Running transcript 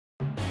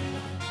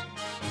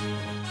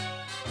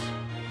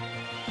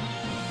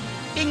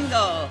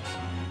Saga!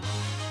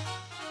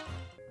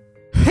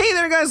 Hey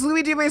there guys,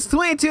 Luigi Base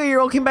 22 here.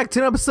 Welcome back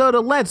to an episode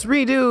of Let's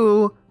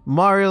Redo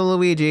Mario &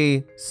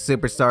 Luigi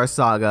Superstar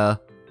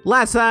Saga.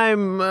 Last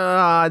time,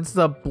 it's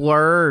a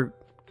blur.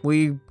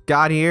 We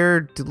got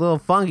here to Little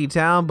Funky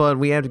Town, but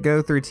we had to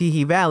go through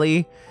Tiki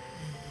Valley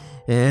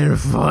and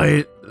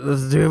fight the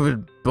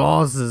stupid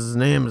boss. His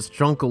name is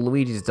Trunkle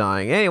Luigi's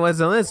dying.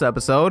 Anyways, on this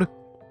episode,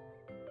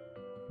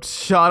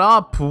 shut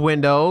up,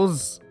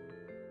 Windows.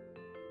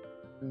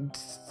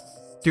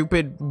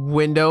 Stupid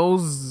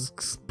windows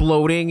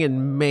exploding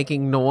and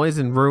making noise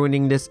and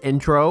ruining this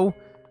intro.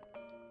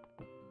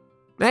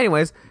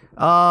 Anyways,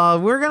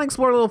 we're gonna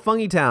explore Little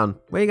Funky Town.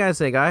 What do you guys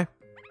say, guy?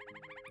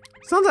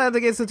 Sometimes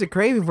I get such a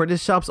craving for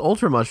this shop's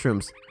ultra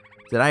mushrooms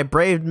that I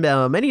braved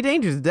many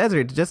dangers in the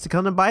desert just to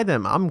come and buy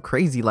them. I'm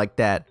crazy like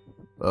that.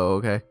 Oh,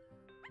 okay.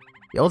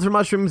 The ultra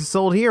mushrooms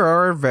sold here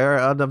are of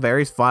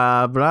very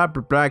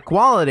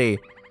quality.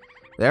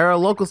 They're a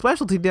local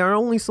specialty. They're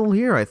only sold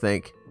here, I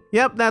think.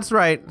 Yep, that's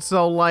right.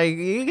 So, like,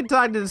 you can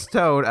talk to this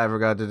toad. I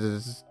forgot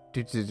to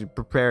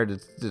prepare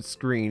the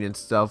screen and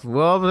stuff.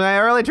 Well,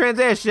 early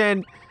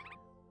transition.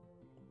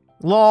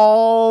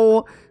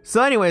 LOL.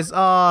 So, anyways,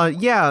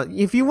 yeah,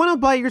 if you want to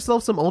buy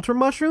yourself some ultra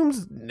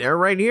mushrooms, they're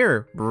right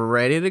here,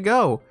 ready to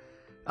go.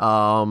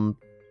 I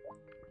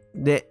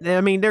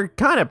mean, they're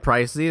kind of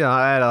pricey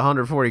at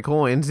 140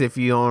 coins if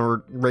you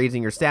are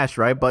raising your stash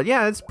right, but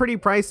yeah, it's pretty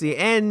pricey,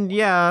 and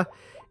yeah,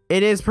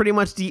 it is pretty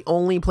much the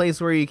only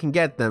place where you can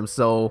get them,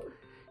 so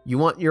you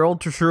want your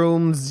ultra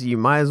shrooms, you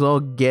might as well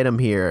get them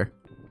here.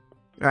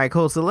 Alright,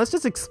 cool, so let's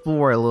just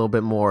explore a little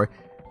bit more.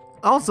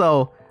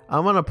 Also,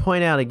 I want to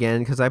point out again,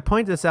 because I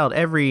point this out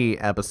every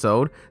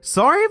episode,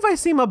 sorry if I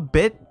seem a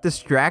bit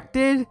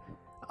distracted.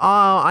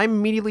 I'm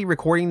immediately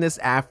recording this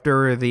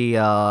after the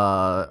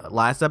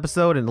last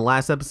episode. In the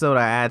last episode,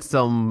 I had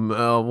some,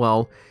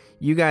 well,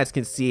 you guys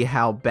can see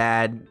how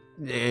bad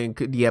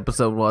the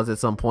episode was at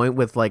some point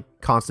with like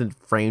constant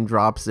frame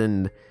drops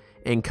and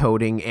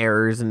encoding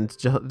errors and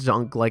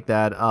junk like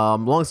that.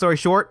 Long story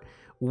short,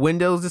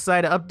 Windows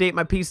decided to update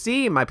my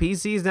PC, and my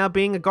PC is now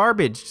being a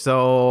garbage,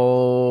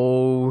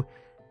 so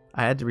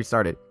I had to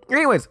restart it.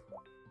 Anyways,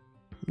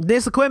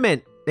 this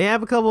equipment, they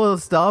have a couple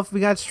of stuff.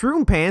 We got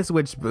shroom pants,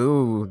 which,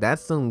 ooh,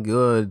 that's some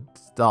good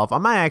stuff. I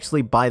might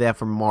actually buy that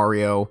from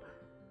Mario.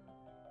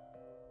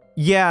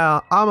 Yeah,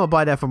 I'm gonna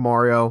buy that from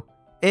Mario.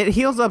 It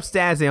heals up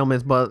stats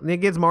ailments, but it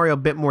gives Mario a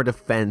bit more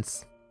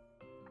defense.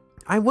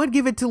 I would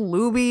give it to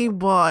Luigi,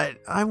 but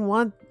I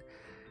want...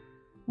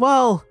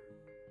 Well...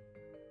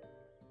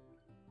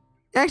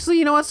 Actually,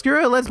 you know what?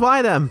 Screw it. Let's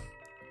buy them.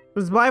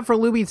 Let's buy it for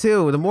Luigi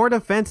too. The more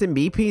defense and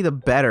BP, the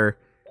better.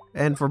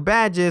 And for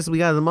badges, we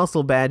got the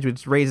muscle badge,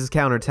 which raises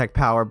counterattack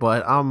power,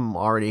 but I'm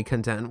already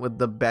content with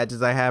the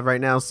badges I have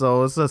right now,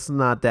 so it's just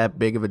not that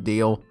big of a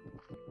deal.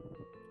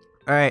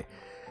 Alright,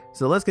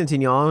 so let's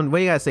continue on. What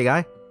do you guys say,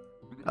 guy?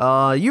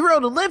 You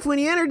rode a lift when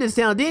you entered this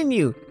town, didn't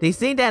you? They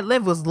say that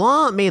lift was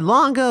made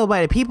long ago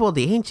by the people of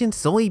the ancient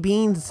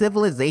soybean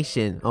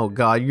civilization. Oh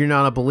god, you're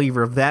not a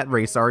believer of that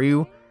race, are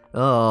you?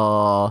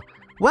 Wow,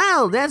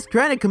 that's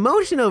quite a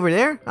commotion over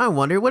there. I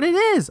wonder what it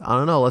is. I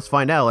don't know, let's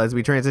find out as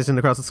we transition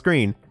across the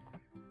screen.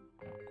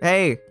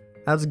 Hey,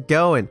 how's it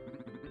going?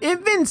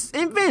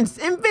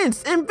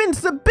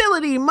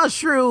 Invincibility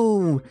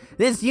mushroom!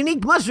 This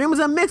unique mushroom is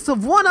a mix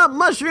of one-up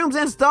mushrooms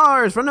and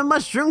stars from the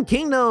Mushroom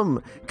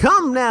Kingdom.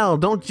 Come now,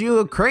 don't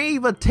you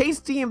crave a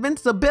tasty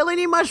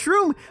invincibility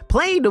mushroom?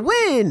 Play to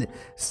win!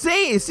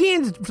 See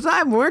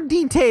inside more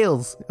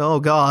details. Oh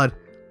god.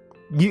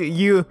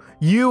 You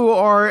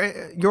are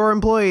your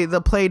employee,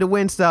 the play to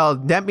win style.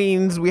 That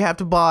means we have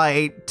to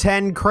buy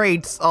 10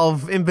 crates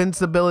of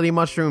invincibility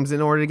mushrooms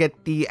in order to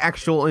get the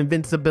actual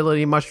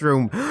invincibility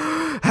mushroom.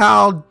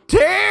 How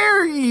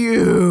dare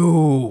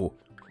you!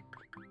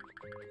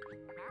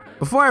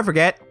 Before I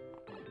forget,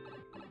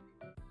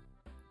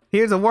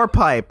 here's a warp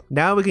pipe.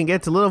 Now we can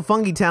get to Little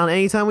Funky Town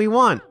anytime we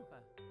want.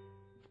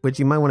 Which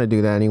you might want to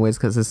do that anyways,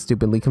 because it's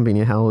stupidly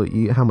convenient how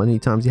many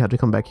times you have to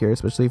come back here,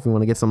 especially if you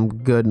want to get some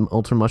good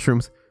ultra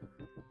mushrooms.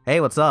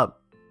 Hey, what's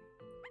up?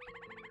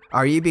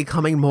 Are you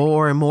becoming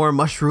more and more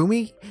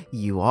mushroomy?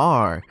 You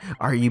are.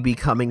 Are you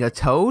becoming a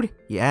toad?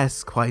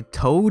 Yes, quite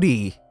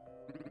toady.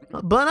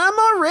 But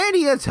I'm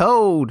already a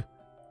toad.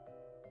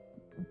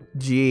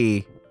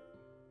 Gee,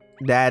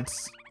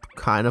 that's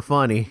kind of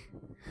funny.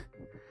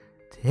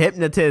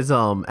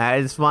 Hypnotism at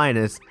its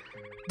finest.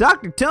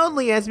 Dr.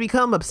 Toadley has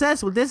become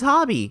obsessed with this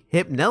hobby,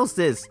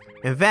 hypnosis.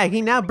 In fact,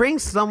 he now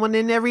brings someone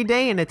in every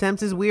day and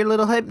attempts his weird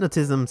little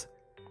hypnotisms.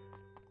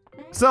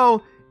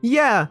 So,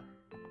 yeah,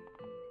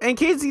 in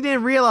case you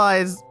didn't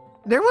realize,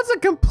 there was a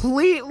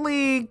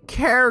completely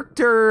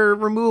character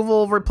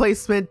removal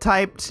replacement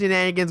type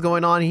shenanigans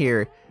going on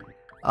here.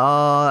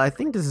 I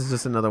think this is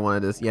just another one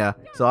of this, yeah.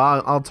 So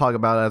I'll talk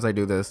about it as I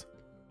do this.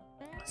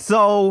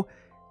 So,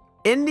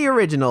 in the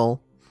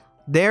original,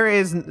 there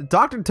is...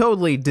 Dr.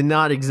 Toadley did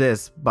not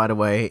exist, by the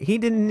way. He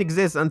didn't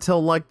exist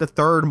until, like, the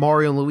third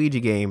Mario & Luigi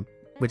game,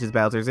 which is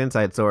Bowser's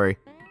Inside Story.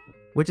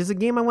 Which is a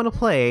game I want to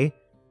play,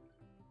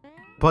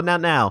 but not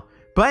now.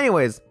 But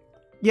anyways,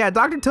 Yeah,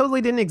 Dr.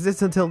 Totally didn't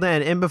exist until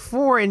then, and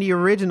before in the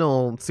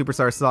original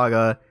Superstar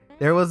Saga,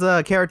 there was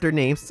a character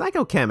named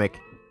Psychochemic.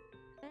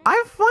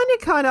 I find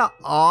it kind of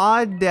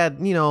odd that,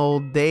 you know,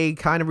 they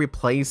kind of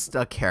replaced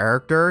a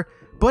character,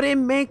 but it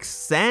makes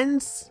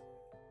sense.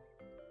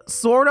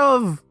 Sort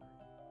of.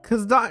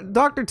 Because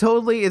Dr.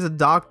 Totally is a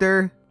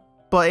doctor,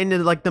 but into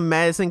like the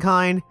medicine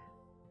kind.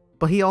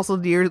 But he also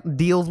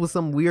deals with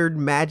some weird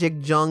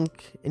magic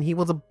junk, and he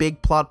was a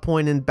big plot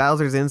point in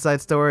Bowser's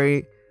Inside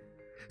Story.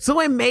 So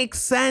it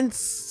makes sense,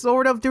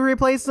 sort of, to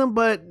replace him,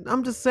 but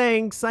I'm just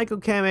saying,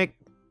 Psychochemic,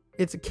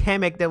 it's a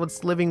chemic that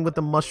was living with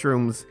the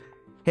mushrooms,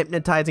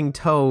 hypnotizing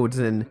toads,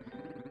 and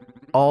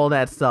all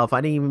that stuff.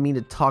 I didn't even mean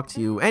to talk to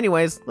you.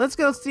 Anyways, let's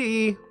go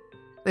see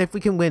if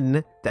we can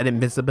win that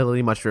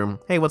invincibility mushroom.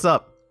 Hey, what's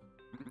up?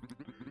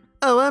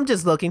 Oh, I'm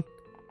just looking.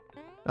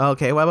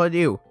 Okay, what about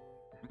you?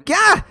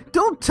 Gah!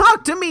 Don't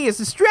talk to me! It's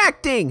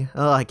distracting!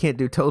 Oh, I can't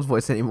do Toad's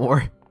voice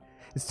anymore.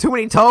 It's too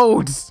many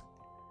toads!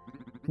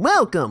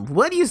 Welcome!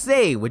 What do you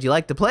say? Would you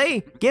like to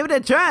play? Give it a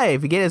try!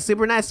 If you get a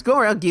super nice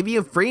score, I'll give you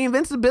a free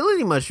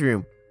invincibility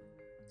mushroom.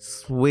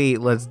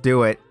 Sweet, let's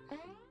do it.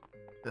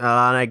 And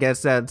I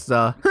guess that's,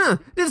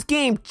 this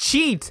game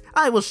cheats!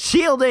 I was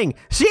shielding!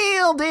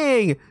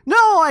 Shielding!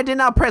 No, I did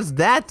not press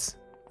that!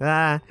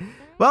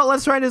 Well,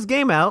 let's try this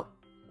game out.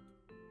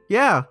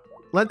 Yeah,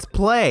 let's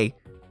play.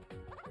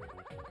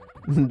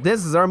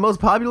 This is our most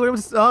popular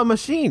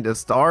machine, the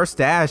Star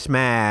Stash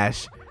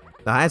Mash.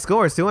 The high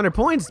score is 200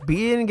 points.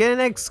 Beat it and get an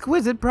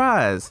exquisite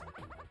prize.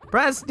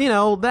 Press, you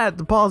know, that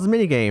to pause the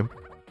minigame.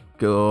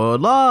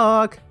 Good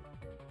luck.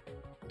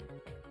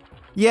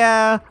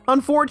 Yeah,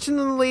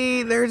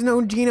 unfortunately, there's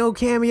no Geno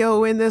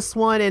cameo in this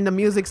one, and the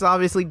music's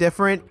obviously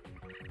different.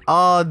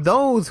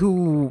 Those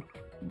who,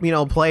 you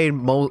know, played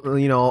all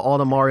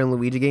the Mario and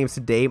Luigi games to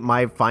date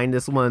might find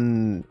this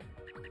one,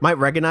 might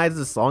recognize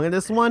the song in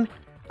this one.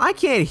 I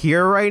can't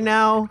hear right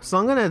now, so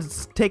I'm gonna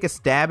take a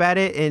stab at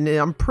it, and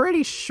I'm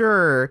pretty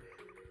sure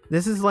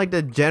this is like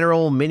the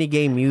general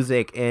minigame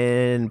music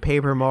in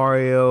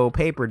Mario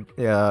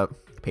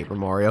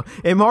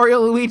and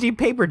Mario Luigi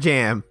Paper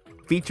Jam,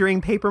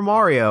 featuring Paper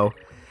Mario.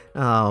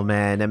 Oh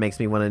man, that makes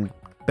me want a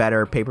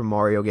better Paper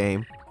Mario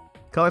game.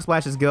 Color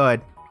Splash is good,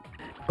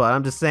 but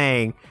I'm just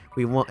saying,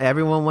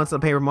 everyone wants a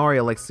Paper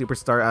Mario like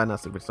Superstar,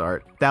 not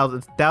Superstar,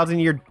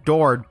 Thousand Year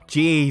Door.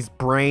 Jeez,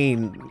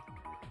 brain.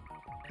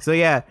 So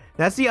yeah,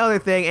 that's the other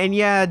thing, and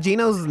yeah,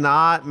 Geno's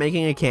not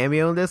making a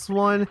cameo in this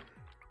one,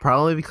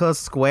 probably because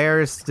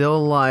Square is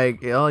still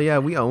like, oh yeah,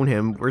 we own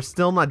him, we're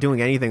still not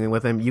doing anything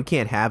with him, you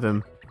can't have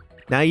him,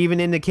 not even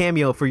in the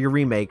cameo for your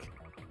remake,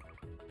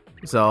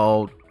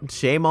 so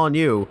shame on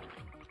you.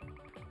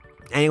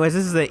 Anyways,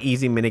 this is an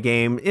easy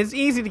minigame. It's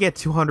easy to get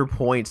 200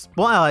 points,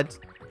 but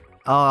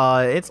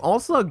it's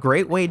also a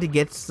great way to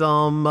get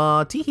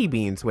some Tiki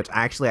Beans, which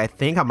actually I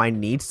think I might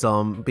need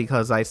some,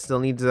 because I still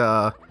need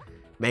to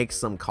make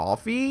some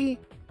coffee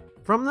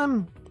from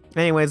them.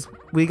 Anyways,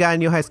 we got a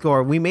new high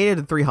score. We made it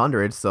to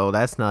 300, so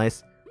that's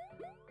nice.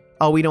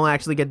 Oh, we don't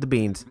actually get the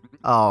beans.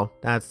 Oh,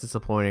 that's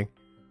disappointing.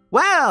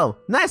 Wow,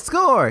 nice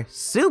score.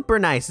 Super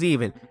nice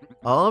even.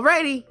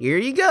 Alrighty, here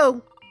you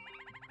go.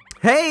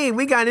 Hey,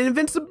 we got an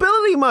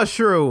invincibility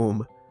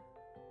mushroom.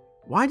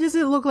 Why does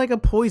it look like a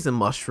poison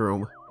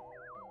mushroom?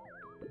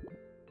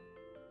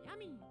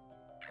 Yummy.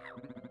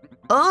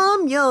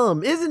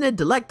 Yum, isn't it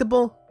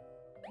delectable?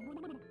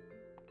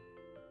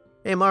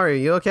 Hey Mario,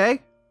 you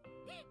okay?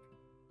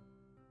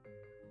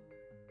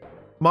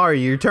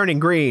 Mario, you're turning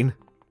green.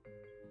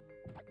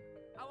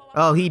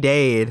 Oh, he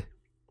died.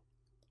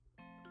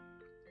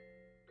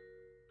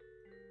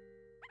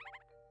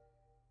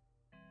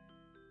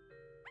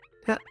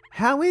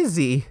 How is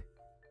he?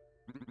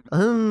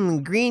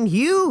 Green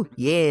hue?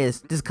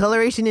 Yes.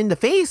 Discoloration in the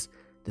face?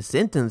 The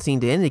symptoms seem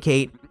to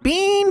indicate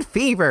bean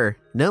fever.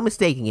 No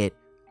mistaking it.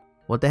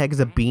 What the heck is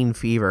a bean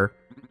fever?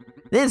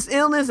 This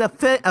illness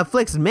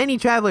afflicts many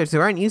travelers who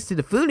aren't used to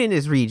the food in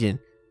this region.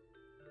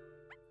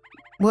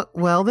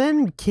 Well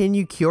then, can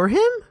you cure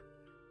him?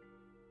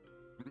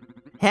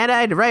 Had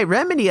I the right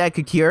remedy, I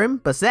could cure him,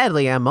 but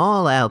sadly, I'm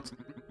all out.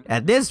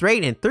 At this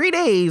rate, in 3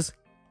 days,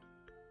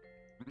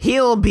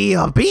 he'll be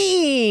a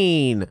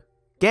bean!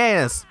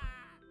 Guess.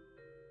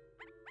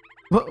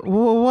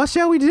 What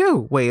shall we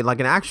do? Wait, like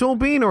an actual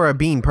bean or a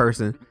bean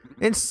person?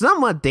 It's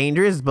somewhat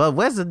dangerous, but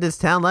west of this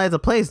town lies a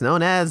place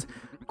known as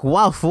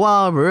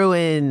Guafua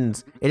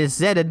Ruins. It is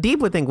said that deep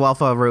within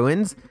Guafua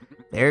Ruins,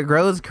 there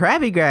grows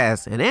crabby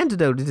grass, an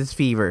antidote to this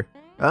fever.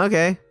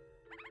 Okay.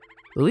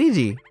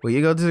 Luigi, will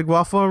you go to the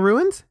Guafua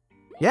Ruins?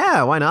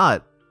 Yeah, why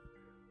not?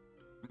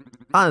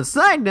 On a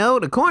side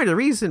note, according to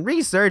recent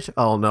research,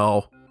 oh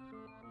no.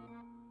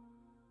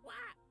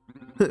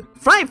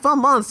 Frightful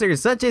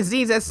monsters such as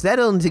these have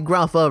settled into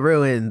Guafua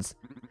Ruins.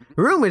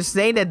 Rumors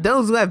say that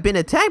those who have been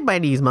attacked by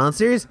these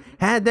monsters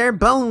had their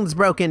bones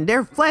broken,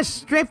 their flesh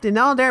stripped, and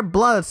all their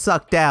blood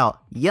sucked out.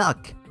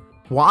 Yuck.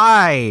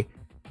 Why?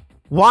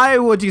 Why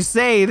would you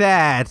say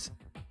that?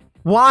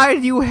 Why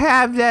do you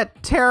have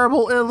that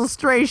terrible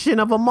illustration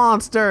of a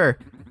monster?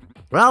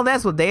 Well,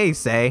 that's what they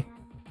say.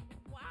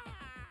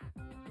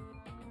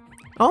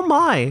 Oh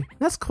my,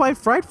 that's quite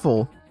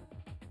frightful.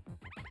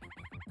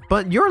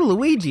 But you're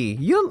Luigi.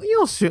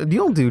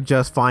 You'll do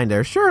just fine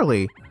there,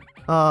 surely.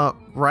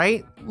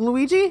 Right,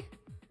 Luigi?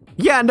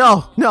 Yeah,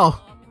 no.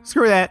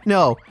 Screw that,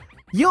 no.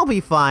 You'll be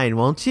fine,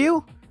 won't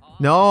you?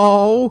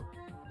 No.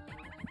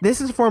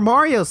 This is for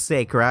Mario's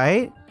sake,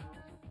 right?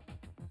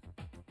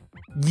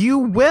 You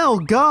will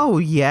go,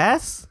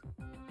 yes?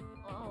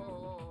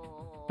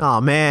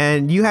 Oh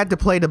man, you had to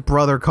play the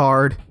brother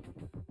card.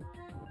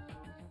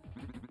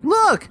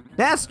 Look,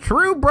 that's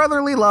true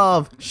brotherly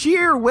love.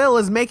 Sheer will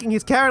is making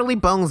his cowardly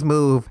bones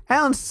move.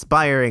 How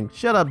inspiring.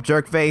 Shut up,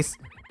 Jerkface.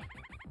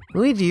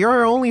 Luigi, you're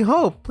our only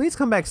hope. Please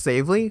come back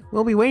safely.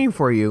 We'll be waiting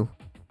for you.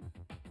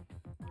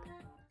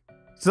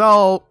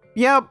 So,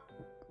 yep.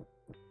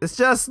 It's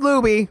just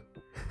Luby.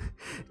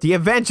 The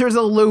Adventures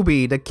of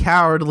Luby, the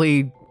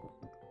cowardly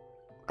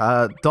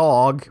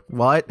dog.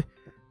 What?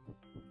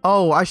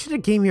 Oh, I should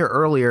have came here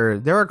earlier.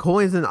 There are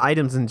coins and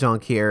items and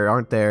junk here,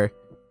 aren't there?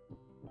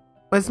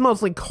 It's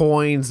mostly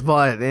coins,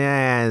 but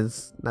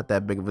it's not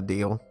that big of a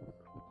deal.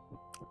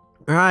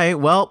 Alright,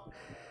 well,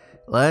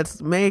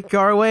 let's make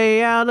our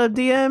way out of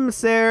the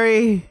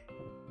emissary.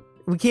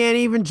 We can't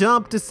even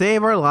jump to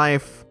save our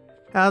life.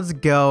 How's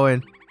it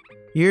going?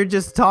 You're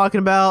just talking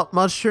about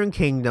Mushroom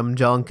Kingdom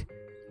junk.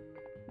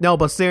 No,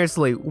 but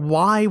seriously,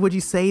 why would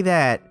you say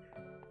that?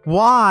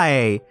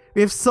 Why?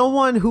 If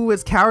someone who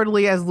is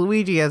cowardly as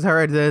Luigi has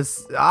heard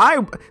this,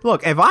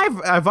 look, if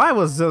I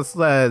was just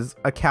as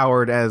a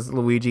coward as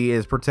Luigi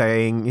is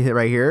portraying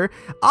right here,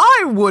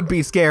 I would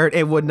be scared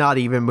and would not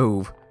even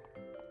move.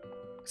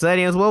 So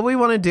anyways, what we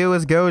want to do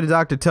is go to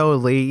Dr.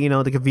 Toadley, you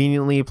know, the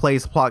conveniently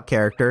placed plot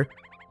character.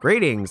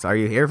 Greetings, are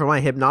you here for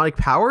my hypnotic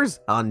powers?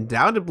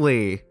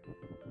 Undoubtedly.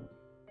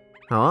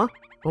 Huh?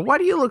 Well, why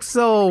do you look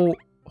so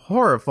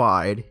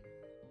horrified?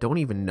 Don't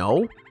even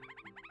know?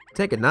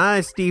 Take a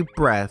nice deep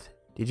breath.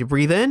 Did you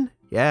breathe in?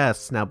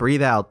 Yes, now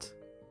breathe out.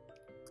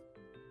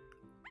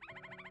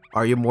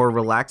 Are you more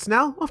relaxed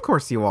now? Of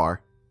course you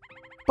are.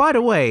 By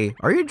the way,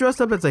 are you dressed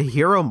up as a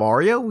hero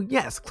Mario?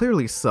 Yes,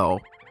 clearly so.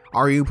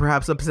 Are you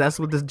perhaps obsessed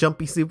with this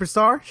jumpy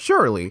superstar?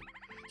 Surely.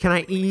 Can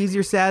I ease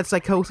your sad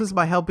psychosis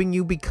by helping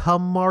you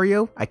become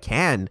Mario? I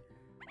can.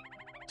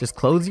 Just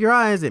close your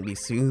eyes and be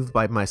soothed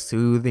by my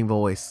soothing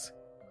voice.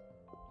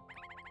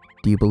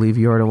 Do you believe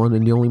you are the one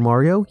and the only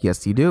Mario?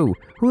 Yes, you do.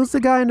 Who's the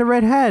guy in the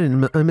red hat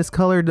and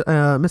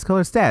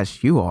miscolored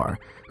stash? You are.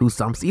 Who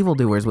stomps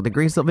evildoers with the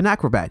grace of an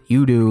acrobat?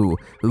 You do.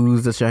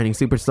 Who's the shining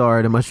superstar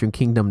of the Mushroom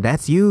Kingdom?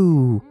 That's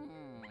you.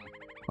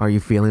 Are you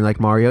feeling like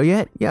Mario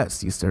yet?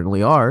 Yes, you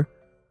certainly are.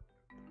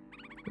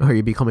 Are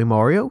you becoming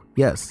Mario?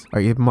 Yes.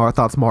 Are you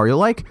thoughts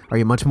Mario-like? Are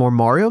you much more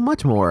Mario?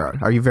 Much more.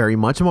 Are you very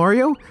much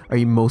Mario? Are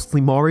you mostly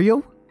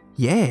Mario?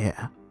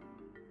 Yeah.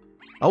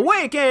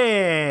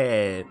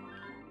 Awaken!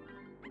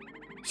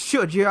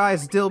 Should your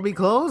eyes still be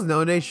closed?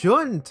 No, they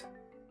shouldn't.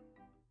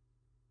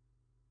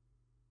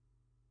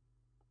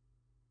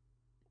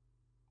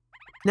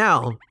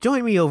 Now,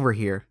 join me over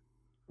here.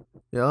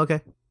 Yeah,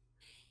 okay.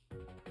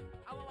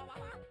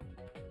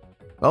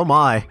 Oh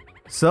my.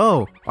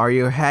 So, are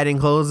your hat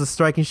and clothes a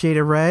striking shade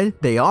of red?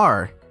 They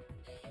are.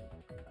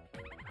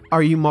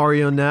 Are you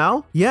Mario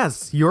now?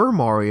 Yes, you're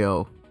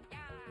Mario.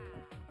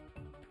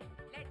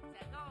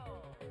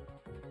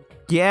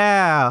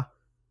 Yeah.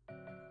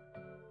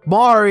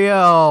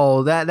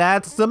 Mario,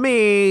 that's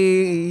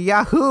me.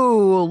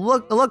 Yahoo!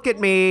 Look at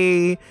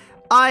me.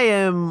 I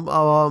am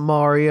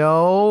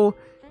Mario.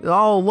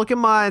 Oh, look at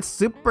my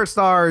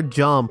superstar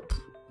jump.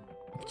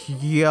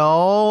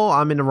 Yo,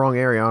 I'm in the wrong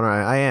area, aren't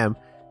I? I am.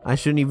 I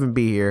shouldn't even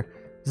be here.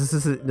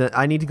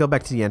 I need to go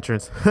back to the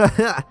entrance.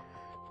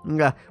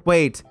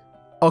 Wait.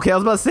 Okay, I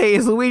was about to say,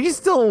 is Luigi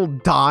still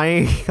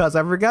dying? Because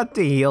I forgot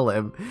to heal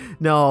him.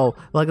 No,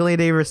 luckily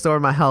they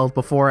restored my health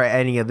before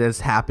any of this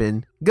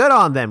happened. Good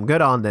on them,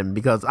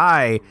 because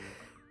I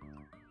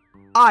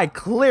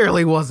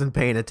clearly wasn't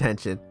paying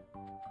attention.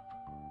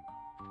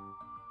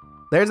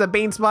 There's a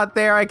bean spot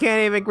there, I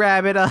can't even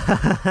grab it.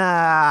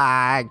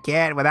 I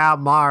can't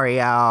without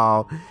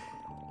Mario.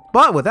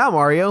 But without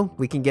Mario,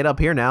 we can get up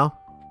here now.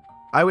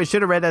 I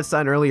should have read that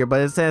sign earlier,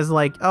 but it says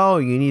like, oh,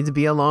 you need to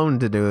be alone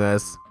to do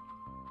this.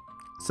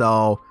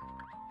 So,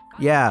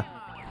 yeah,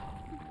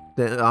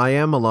 I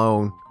am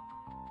alone.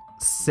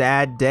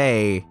 Sad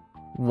day.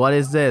 What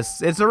is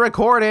this? It's a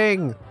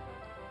recording.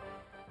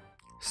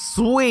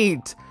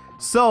 Sweet.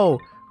 So,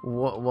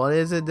 what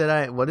is it that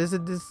I don't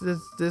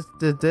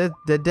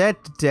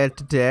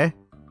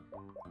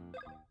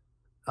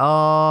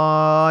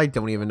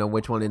even know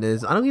which one it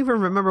is. I don't even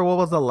remember what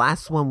was the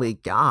last one we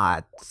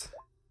got.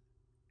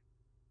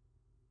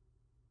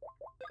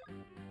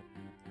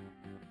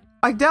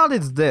 I doubt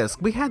it's this.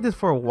 We had this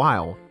for a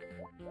while.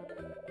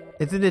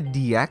 Is it a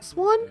DX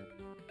one?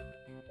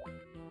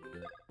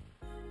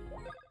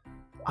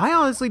 I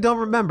honestly don't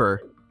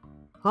remember.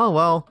 Oh,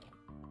 well.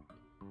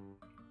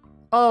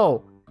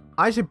 Oh,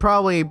 I should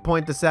probably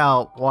point this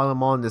out while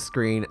I'm on the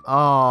screen.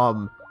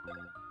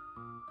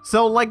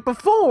 So like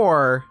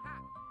before,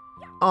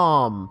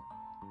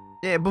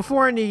 yeah,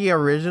 before in the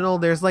original,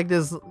 there's like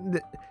this,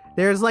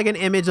 there's like an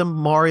image of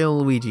Mario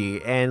and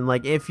Luigi, and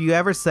like if you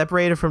ever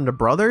separated from the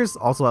brothers,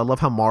 also I love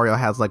how Mario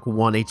has like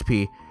 1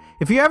 HP.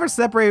 If you ever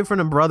separate from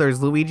the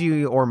brothers,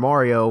 Luigi or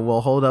Mario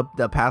will hold up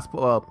the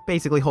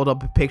basically hold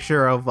up a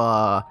picture of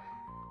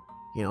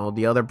you know,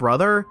 the other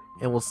brother,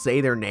 and will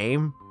say their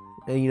name,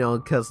 and, you know,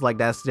 because like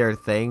that's their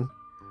thing.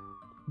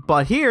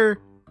 But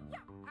here,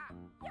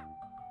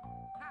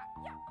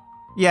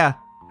 yeah.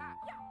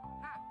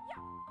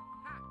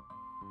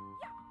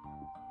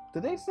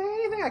 Did they say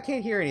anything? I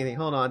can't hear anything.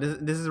 Hold on.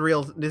 This is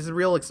real. This is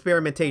real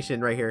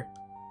experimentation right here.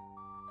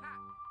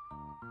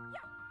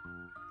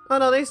 Oh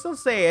no, they still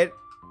say it,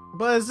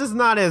 but it's just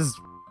not as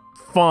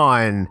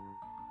fun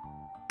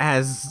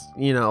as,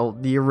 you know,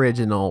 the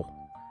original.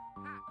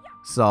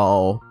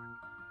 So,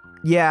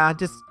 yeah,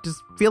 just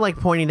feel like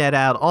pointing that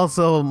out.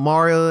 Also,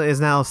 Mario is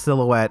now a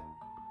silhouette.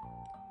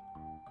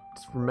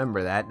 Just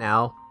remember that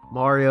now.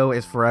 Mario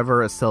is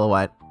forever a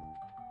silhouette.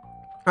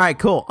 All right,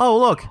 cool. Oh,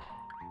 look.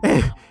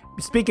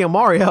 Speaking of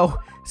Mario,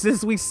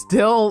 since we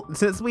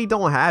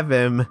don't have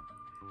him,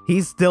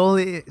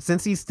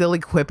 since he's still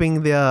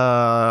equipping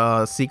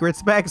the secret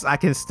specs, I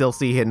can still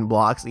see hidden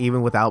blocks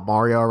even without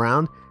Mario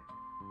around.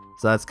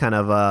 So that's kind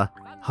of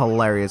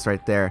hilarious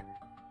right there.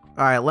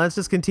 All right, let's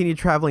just continue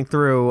traveling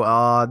through.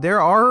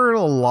 There are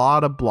a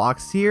lot of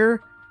blocks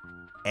here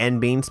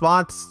and bean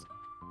spots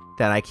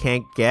that I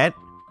can't get.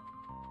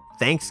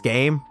 Thanks,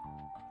 game.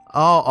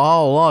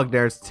 Oh, look,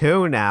 there's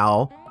 2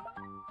 now.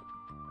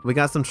 We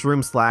got some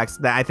shroom slacks.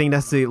 I think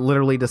that's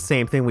literally the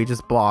same thing we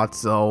just bought,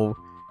 so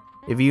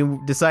if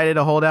you decided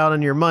to hold out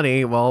on your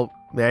money, well,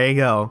 there you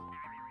go.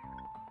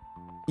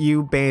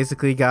 You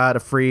basically got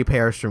a free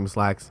pair of shroom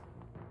slacks.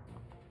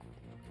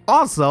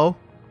 Also,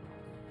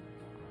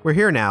 we're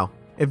here now.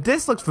 If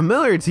this looks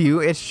familiar to you,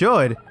 it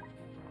should.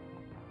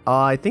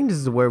 I think this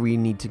is where we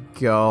need to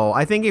go.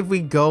 I think if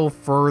we go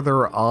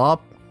further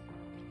up,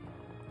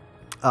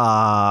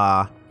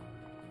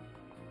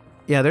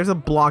 yeah, there's a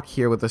block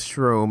here with a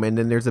shroom, and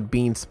then there's a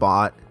bean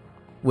spot,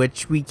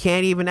 which we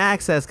can't even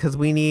access because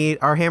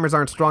our hammers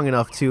aren't strong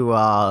enough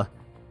to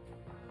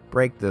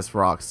break this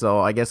rock. So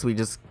I guess we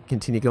just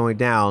continue going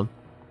down.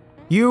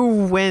 You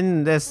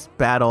win this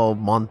battle,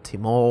 Monty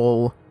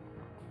Mole.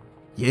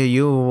 Yeah,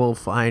 you will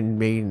find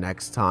me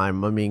next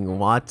time. I mean,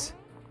 what?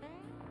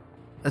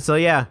 So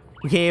yeah,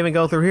 we can't even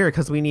go through here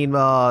because we need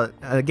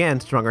again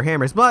stronger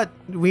hammers. But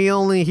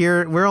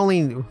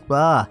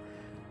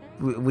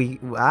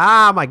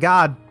ah, my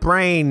god,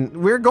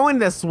 brain. We're going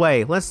this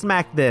way. Let's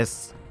smack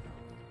this.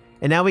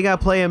 And now we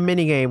gotta play a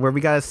minigame where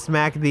we gotta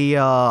smack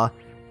the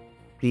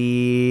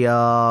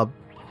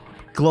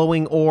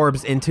glowing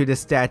orbs into the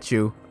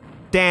statue.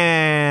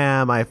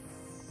 Damn, I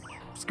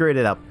screwed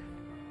it up.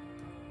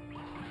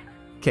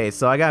 Okay,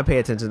 so I gotta pay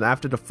attention.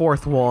 After the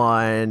 4th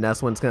one,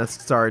 that's when it's gonna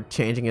start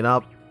changing it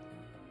up.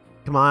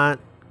 Come on,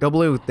 go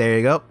blue. There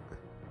you go.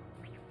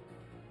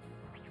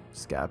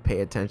 Just gotta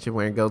pay attention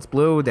when it goes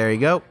blue. There you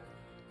go.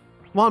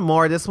 One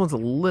more. This one's a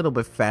little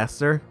bit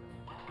faster.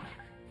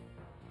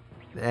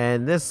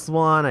 And this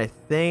one, I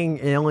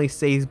think it only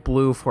stays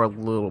blue for a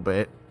little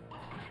bit.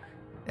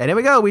 And there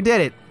we go. We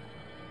did it.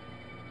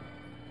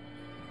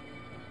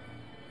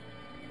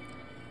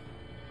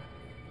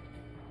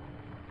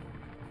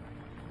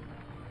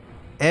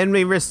 And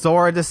we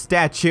restored the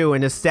statue,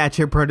 and the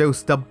statue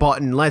produced the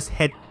button. Let's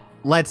hit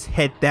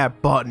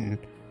that button.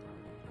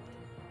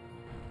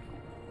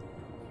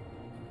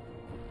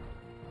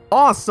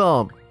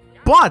 Awesome.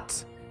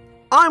 But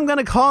I'm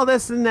gonna call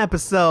this an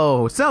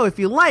episode. So if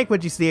you like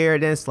what you see here,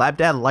 then slap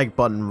that like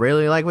button.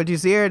 Really like what you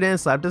see here, then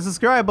slap the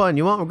subscribe button.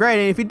 You won't regret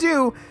it. And if you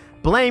do,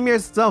 blame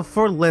yourself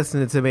for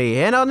listening to me.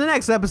 And on the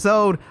next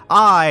episode,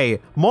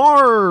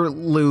 Marluby.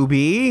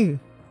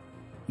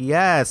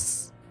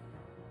 Yes,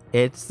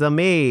 it's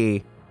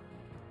me,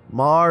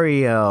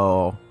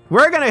 Mario.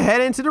 We're gonna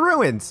head into the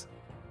ruins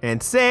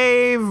and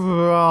save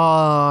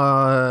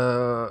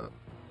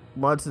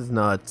what's his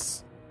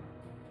nuts.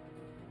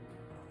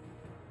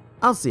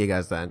 I'll see you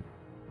guys then.